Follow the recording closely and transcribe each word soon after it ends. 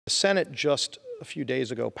The Senate just a few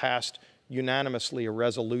days ago passed unanimously a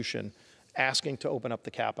resolution asking to open up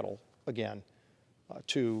the Capitol again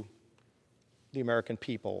to the American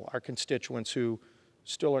people, our constituents who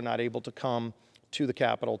still are not able to come to the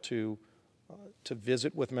Capitol to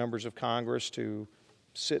visit with members of Congress, to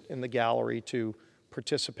sit in the gallery, to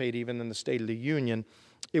participate even in the State of the Union.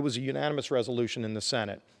 It was a unanimous resolution in the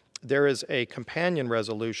Senate. There is a companion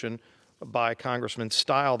resolution by Congressman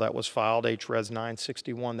Stile that was filed, H.Res.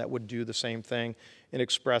 961, that would do the same thing and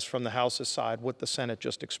express from the House's side what the Senate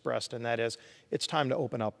just expressed, and that is it's time to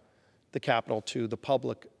open up the Capitol to the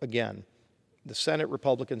public again. The Senate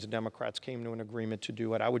Republicans and Democrats came to an agreement to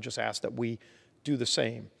do it. I would just ask that we do the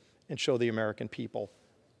same and show the American people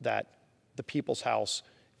that the People's House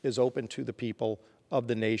is open to the people of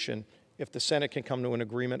the nation. If the Senate can come to an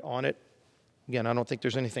agreement on it, again, I don't think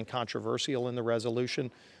there's anything controversial in the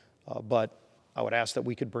resolution, but I would ask that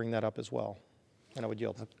we could bring that up as well, and I would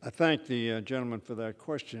yield. I thank the gentleman for that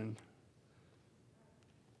question.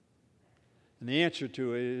 And the answer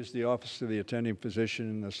to it is the Office of the Attending Physician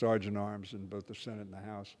and the Sergeant-at-Arms in both the Senate and the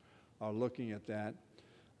House are looking at that,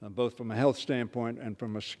 both from a health standpoint and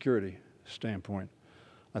from a security standpoint.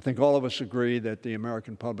 I think all of us agree that the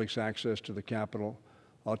American public's access to the Capitol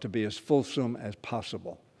ought to be as fulsome as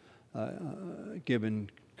possible,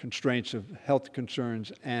 given constraints of health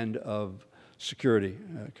concerns and of security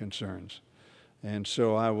concerns. And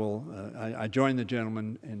so I join the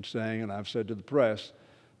gentleman in saying, and I've said to the press,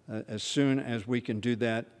 as soon as we can do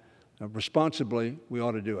that responsibly, we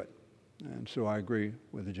ought to do it. And so I agree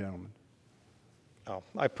with the gentleman. Oh,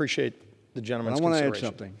 I appreciate the gentleman's I want to consideration.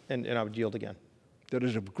 add something. And I would yield again. That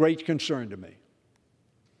is of great concern to me.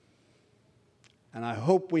 And I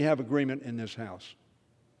hope we have agreement in this House.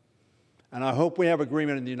 And I hope we have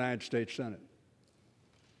agreement in the United States Senate.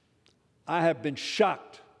 I have been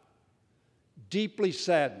shocked, deeply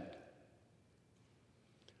saddened,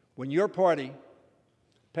 when your party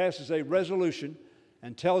passes a resolution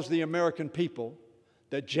and tells the American people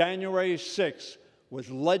that January 6th was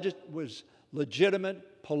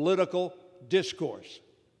legitimate political discourse.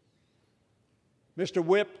 Mr.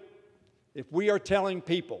 Whip, if we are telling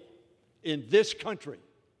people in this country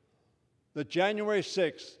that January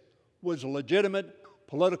 6th was legitimate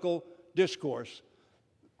political discourse,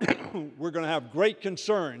 we're going to have great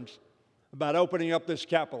concerns about opening up this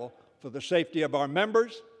Capitol for the safety of our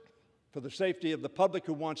members, for the safety of the public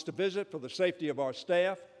who wants to visit, for the safety of our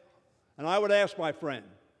staff. And I would ask my friend,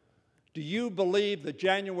 do you believe that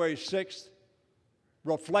January 6th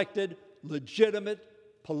reflected legitimate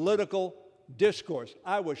political discourse?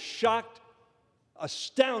 I was shocked,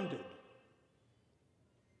 astounded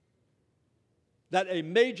that a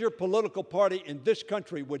major political party in this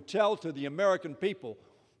country would tell to the American people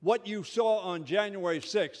what you saw on January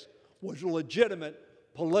 6th was legitimate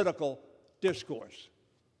political discourse.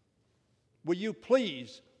 Will you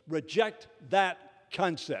please reject that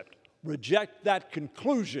concept, reject that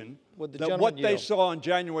conclusion that what they saw on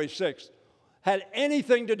January 6th had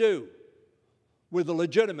anything to do with a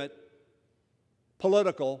legitimate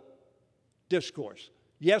political discourse?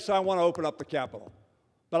 Yes, I want to open up the Capitol,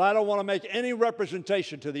 but I don't want to make any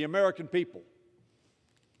representation to the American people,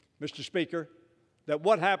 Mr. Speaker, that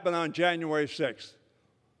what happened on January 6th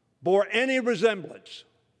bore any resemblance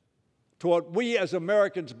to what we as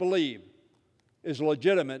Americans believe is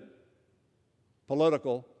legitimate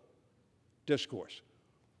political discourse.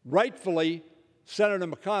 Rightfully, Senator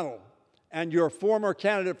McConnell and your former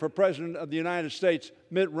candidate for President of the United States,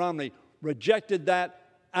 Mitt Romney, rejected that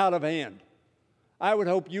out of hand. I would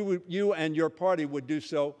hope you and your party would do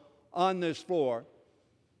so on this floor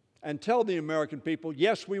and tell the American people,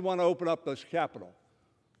 yes, we want to open up this Capitol,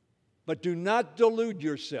 but do not delude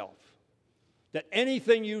yourself that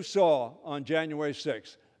anything you saw on January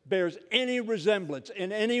 6th bears any resemblance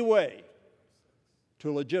in any way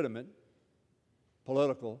to legitimate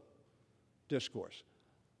political discourse.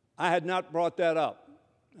 I had not brought that up,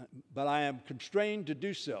 but I am constrained to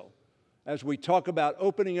do so as we talk about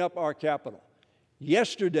opening up our Capitol.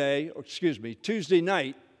 Tuesday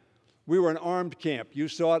night, we were in armed camp. You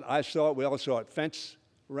saw it, I saw it, we all saw it. Fence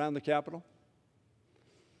around the Capitol.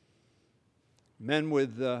 Men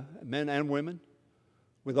and women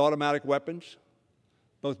with automatic weapons,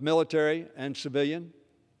 both military and civilian,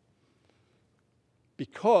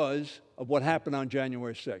 because of what happened on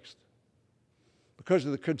January 6th, because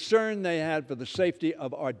of the concern they had for the safety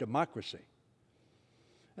of our democracy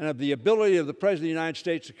and of the ability of the President of the United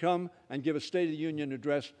States to come and give a State of the Union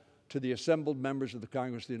address to the assembled members of the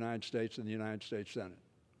Congress of the United States and the United States Senate.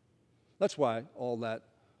 That's why all that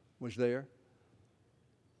was there.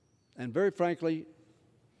 And very frankly,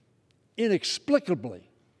 inexplicably,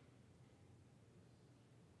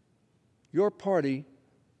 your party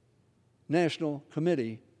National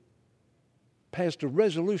Committee passed a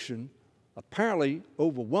resolution, apparently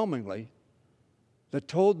overwhelmingly, that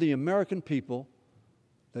told the American people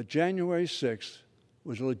that January 6th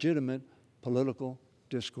was a legitimate political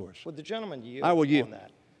discourse. Would the gentleman yield I will yield on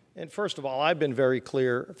that? And first of all, I've been very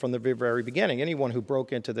clear from the very beginning. Anyone who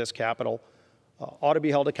broke into this Capitol ought to be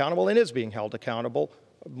held accountable and is being held accountable.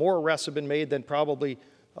 More arrests have been made than probably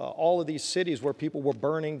all of these cities where people were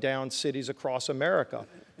burning down cities across America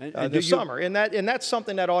this summer. And that's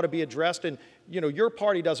something that ought to be addressed. And, you know, your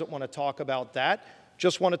party doesn't want to talk about that.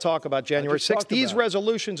 Just want to talk about January 6th. These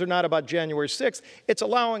resolutions are not about January 6th. It's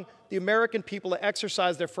allowing the American people to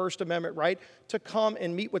exercise their First Amendment right to come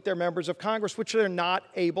and meet with their members of Congress, which they're not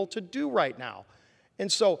able to do right now.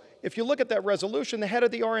 And so if you look at that resolution, the head of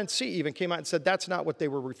the RNC even came out and said that's not what they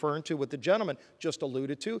were referring to, what the gentleman just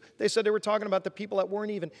alluded to. They said they were talking about the people that weren't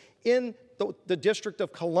even in the District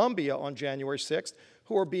of Columbia on January 6th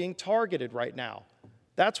who are being targeted right now.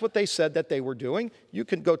 That's what they said that they were doing. You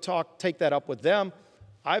can go take that up with them.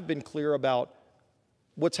 I've been clear about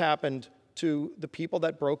what's happened to the people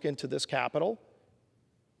that broke into this Capitol,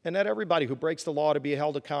 and that everybody who breaks the law to be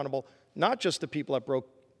held accountable, not just the people that broke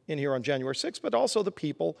in here on January 6th, but also the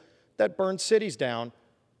people that burned cities down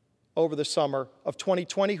over the summer of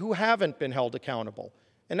 2020 who haven't been held accountable.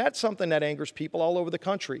 And that's something that angers people all over the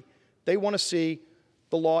country. They want to see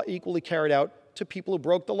the law equally carried out to people who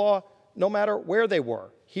broke the law, no matter where they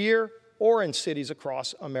were, here or in cities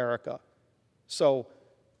across America. So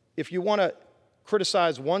if you want to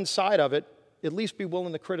criticize one side of it, at least be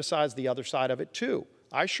willing to criticize the other side of it too.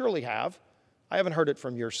 I surely have. I haven't heard it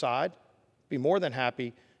from your side. Be more than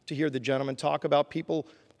happy to hear the gentleman talk about people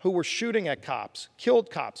who were shooting at cops, killed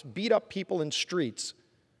cops, beat up people in streets,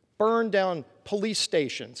 burned down police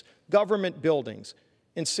stations, government buildings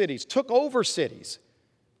in cities, took over cities,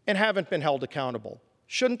 and haven't been held accountable.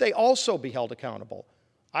 Shouldn't they also be held accountable?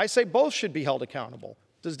 I say both should be held accountable.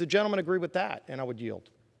 Does the gentleman agree with that? And I would yield.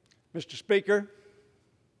 Mr. Speaker,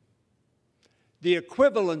 the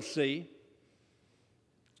equivalency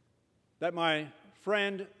that my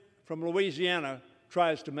friend from Louisiana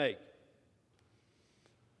tries to make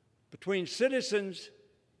between citizens,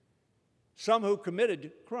 some who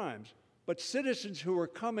committed crimes, but citizens who are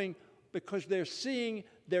coming because they're seeing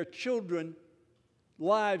their children's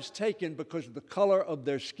lives taken because of the color of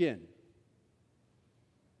their skin.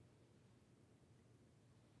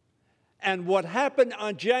 And what happened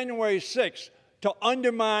on January 6th to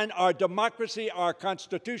undermine our democracy, our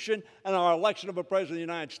Constitution, and our election of a President of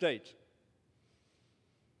the United States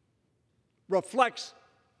reflects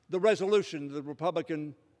the resolution the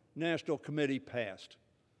Republican National Committee passed.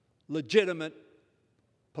 Legitimate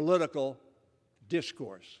political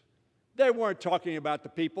discourse. They weren't talking about the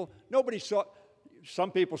people. Nobody saw,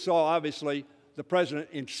 some people saw, obviously, the president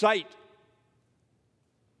incite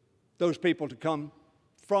those people to come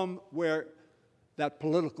from where that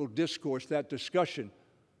political discourse, that discussion,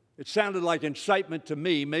 it sounded like incitement to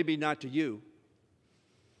me, maybe not to you.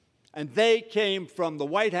 And they came from the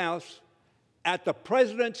White House at the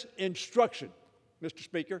president's instruction, Mr.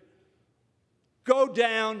 Speaker. Go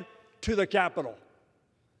down to the Capitol.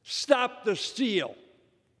 Stop the steal.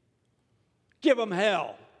 Give them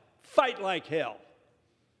hell. Fight like hell.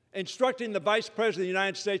 Instructing the Vice President of the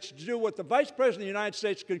United States to do what the Vice President of the United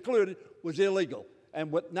States concluded was illegal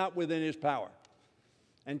and not within his power,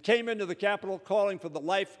 and came into the Capitol calling for the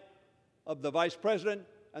life of the Vice President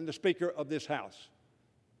and the Speaker of this House.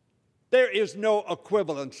 There is no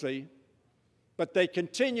equivalency, but they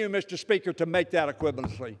continue, Mr. Speaker, to make that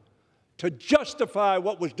equivalency, to justify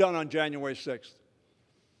what was done on January 6th.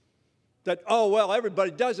 That, oh, well,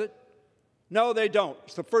 everybody does it. No, they don't.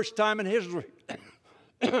 It's the first time in history,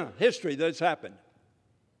 history that it's happened.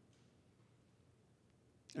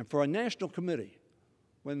 And for a national committee,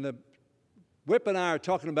 when the Whip and I are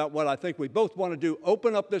talking about what I think we both want to do,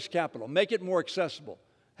 open up this Capitol, make it more accessible,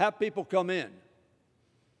 have people come in,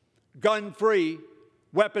 gun-free,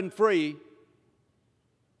 weapon-free,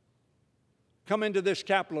 come into this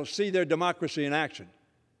Capitol, see their democracy in action.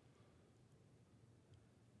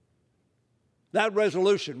 That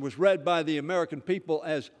resolution was read by the American people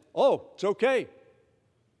as, oh, it's okay.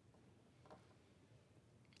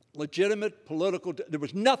 Legitimate political, there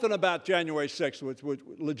was nothing about January 6th which was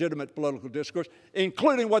legitimate political discourse,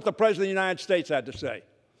 including what the President of the United States had to say.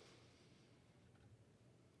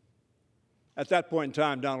 At that point in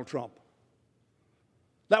time, Donald Trump.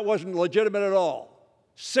 That wasn't legitimate at all.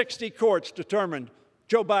 60 courts determined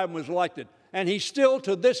Joe Biden was elected, and he still,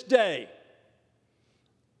 to this day,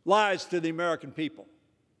 lies to the American people.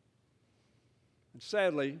 And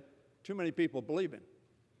sadly, too many people believe him.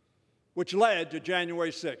 which led to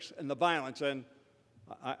January 6th and the violence. And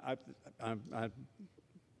I'm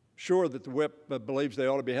sure that the whip believes they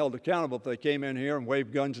ought to be held accountable if they came in here and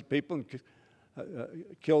waved guns at people and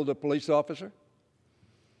killed a police officer.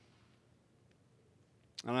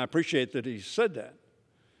 And I appreciate that he said that.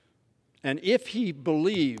 And if he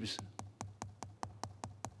believes,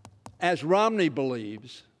 as Romney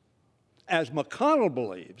believes, as McConnell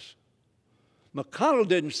believes, McConnell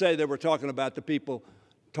didn't say they were talking about the people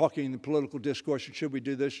talking in the political discourse, should we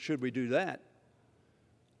do this, should we do that?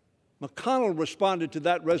 McConnell responded to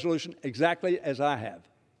that resolution exactly as I have,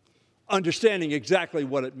 understanding exactly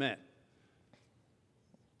what it meant.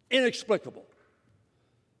 Inexplicable.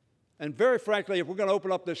 And very frankly, if we're going to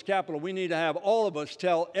open up this Capitol, we need to have all of us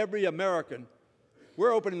tell every American,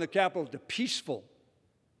 we're opening the Capitol to peaceful,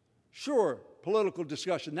 sure, political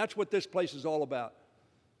discussion. That's what this place is all about.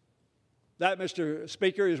 That, Mr.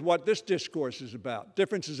 Speaker, is what this discourse is about.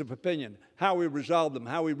 Differences of opinion, how we resolve them,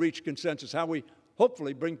 how we reach consensus, how we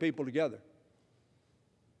hopefully bring people together.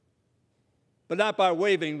 But not by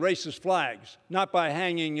waving racist flags, not by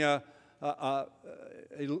hanging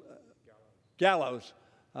gallows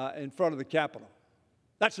in front of the Capitol.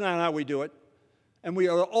 That's not how we do it. And we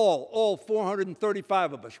are all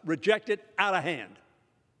 435 of us, reject it out of hand.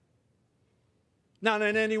 Not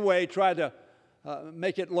in any way try to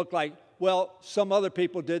make it look like, well, some other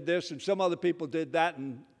people did this and some other people did that,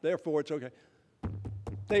 and therefore it's okay.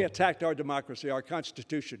 They attacked our democracy, our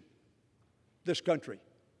Constitution, this country.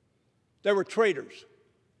 They were traitors.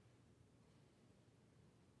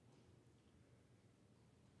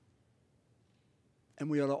 And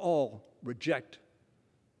we ought to all reject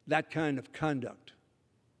that kind of conduct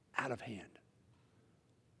out of hand.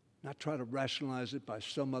 Not try to rationalize it by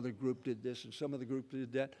some other group did this and some other group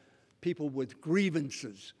did that. People with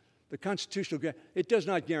grievances. The constitutional, it does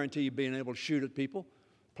not guarantee you being able to shoot at people,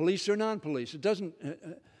 police or non-police. It doesn't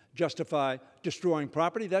justify destroying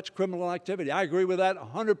property. That's criminal activity. I agree with that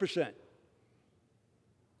 100%.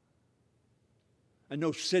 And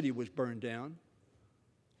no city was burned down.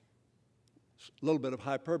 A little bit of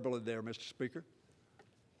hyperbole there, Mr. Speaker.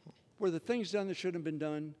 Were the things done that shouldn't have been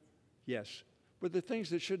done? Yes. Were the things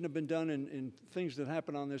that shouldn't have been done in things that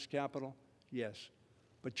happened on this Capitol? Yes.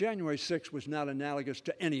 But January 6th was not analogous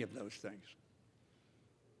to any of those things.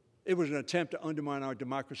 It was an attempt to undermine our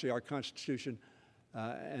democracy, our Constitution,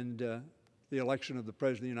 and the election of the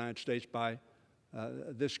President of the United States by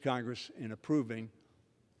this Congress in approving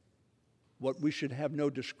what we should have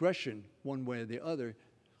no discretion one way or the other,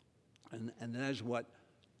 and that is what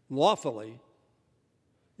lawfully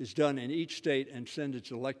is done in each state and send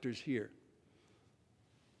its electors here.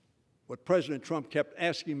 What President Trump kept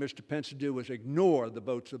asking Mr. Pence to do was ignore the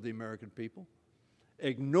votes of the American people,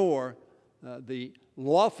 ignore the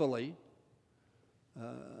lawfully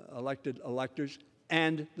elected electors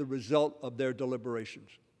and the result of their deliberations.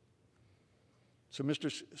 So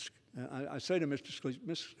I say to Mr. Scalise,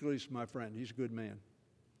 Mr. Scalise, my friend, he's a good man.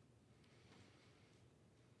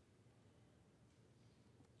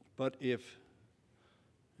 But if,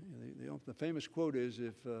 the famous quote is,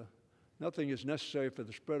 if nothing is necessary for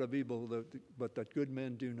the spread of evil, but that good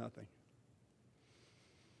men do nothing.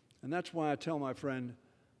 And that's why I tell my friend,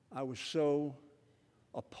 I was so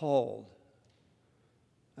appalled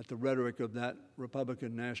at the rhetoric of that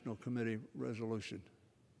Republican National Committee resolution,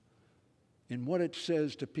 in what it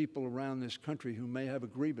says to people around this country who may have a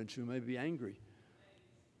grievance, who may be angry.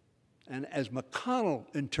 And as McConnell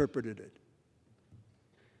interpreted it,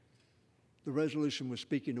 the resolution was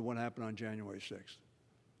speaking to what happened on January 6th.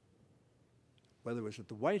 Whether it was at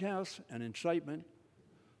the White House and incitement,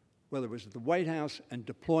 whether it was at the White House and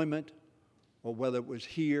deployment, or whether it was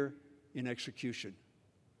here in execution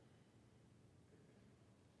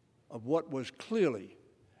of what was clearly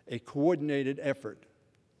a coordinated effort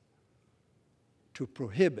to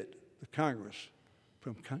prohibit the Congress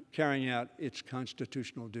from carrying out its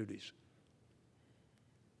constitutional duties,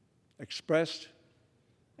 expressed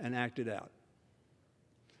and acted out.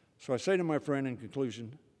 So I say to my friend in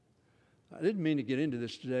conclusion, I didn't mean to get into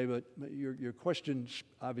this today, but your question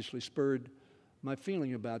obviously spurred my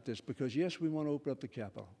feeling about this, because yes, we want to open up the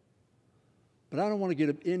Capitol. But I don't want to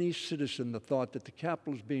give any citizen the thought that the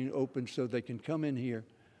Capitol is being opened so they can come in here,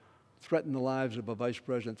 threaten the lives of a vice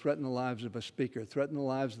president, threaten the lives of a speaker, threaten the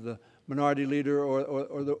lives of the minority leader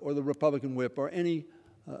or the Republican whip or any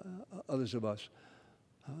others of us.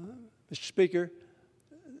 Mr. Speaker,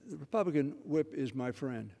 the Republican whip is my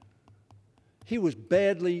friend. He was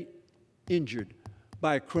badly injured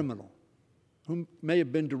by a criminal who may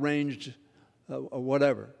have been deranged or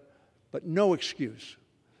whatever, but no excuse,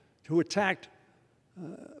 who attacked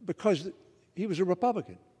because he was a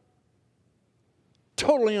Republican.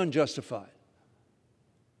 totally unjustified,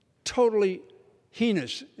 totally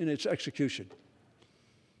heinous in its execution.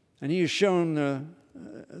 And he has shown,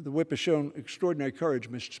 the whip has shown extraordinary courage,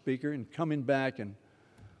 Mr. Speaker, in coming back, and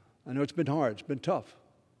I know it's been hard, it's been tough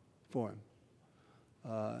for him.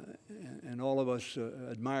 And all of us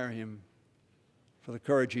admire him for the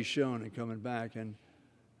courage he's shown in coming back and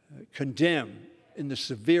condemn in the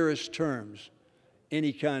severest terms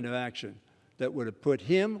any kind of action that would have put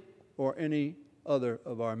him or any other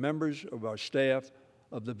of our members, of our staff,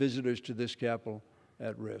 of the visitors to this Capitol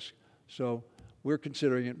at risk. So we're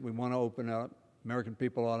considering it. We want to open up. American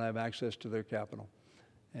people ought to have access to their Capitol.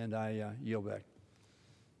 And I yield back.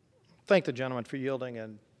 Thank the gentleman for yielding.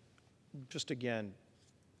 And just again,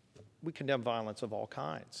 we condemn violence of all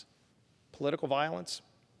kinds. Political violence,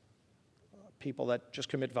 people that just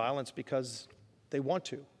commit violence because they want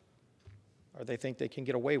to, or they think they can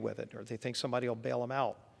get away with it, or they think somebody will bail them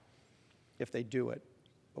out if they do it.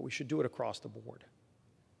 But we should do it across the board.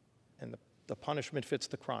 And the punishment fits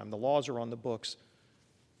the crime. The laws are on the books.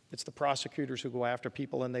 It's the prosecutors who go after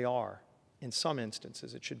people, and they are. In some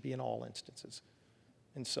instances, it should be in all instances.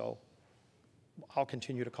 And so I'll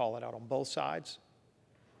continue to call it out on both sides.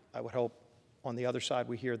 I would hope on the other side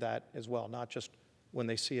we hear that as well, not just when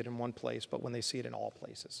they see it in one place, but when they see it in all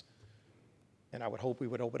places. And I would hope we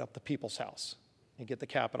would open up the People's House and get the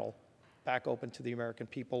Capitol back open to the American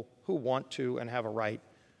people who want to and have a right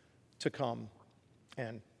to come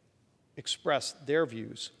and express their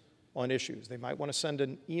views on issues. They might want to send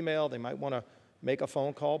an email, they might want to make a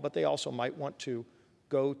phone call, but they also might want to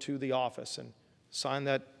go to the office and sign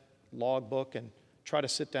that logbook and try to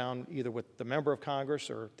sit down either with the member of Congress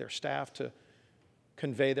or their staff to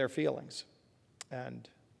convey their feelings. And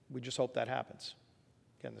we just hope that happens.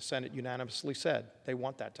 Again, the Senate unanimously said they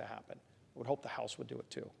want that to happen. I would hope the House would do it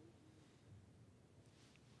too.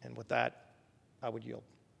 And with that, I would yield.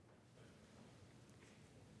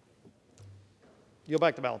 Yield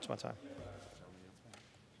back the balance of my time.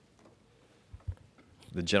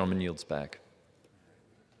 The gentleman yields back.